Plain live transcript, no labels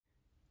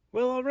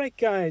Well, all right,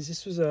 guys,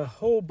 this was a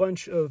whole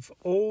bunch of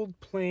old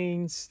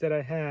planes that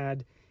I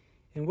had.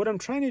 And what I'm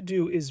trying to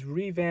do is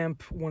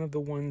revamp one of the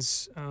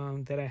ones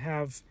that I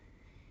have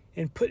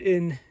and put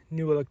in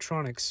new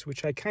electronics,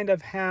 which I kind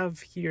of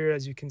have here,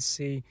 as you can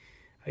see.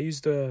 I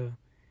used the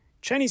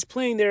Chinese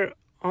plane there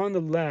on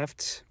the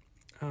left.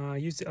 I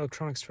used the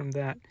electronics from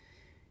that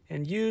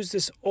and used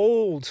this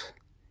old,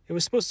 it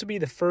was supposed to be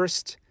the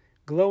first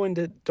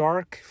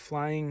glow-in-the-dark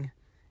flying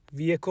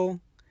vehicle.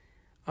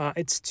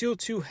 It's still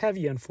too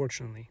heavy,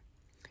 unfortunately,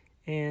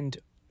 and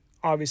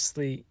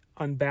obviously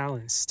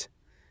unbalanced.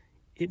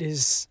 It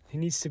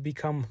needs to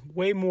become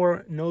way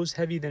more nose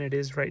heavy than it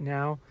is right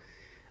now,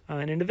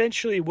 and it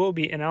eventually will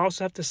be. And I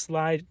also have to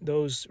slide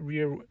those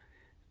rear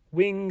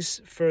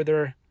wings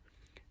further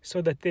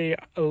so that they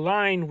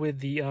align with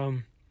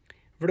the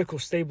vertical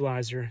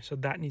stabilizer. So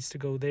that needs to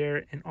go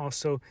there, and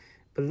also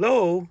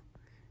below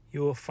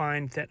you will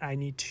find that I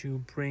need to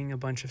bring a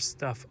bunch of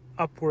stuff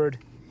upward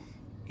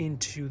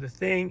into the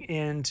thing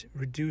and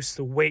reduce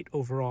the weight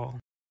overall.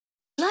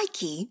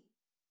 Likey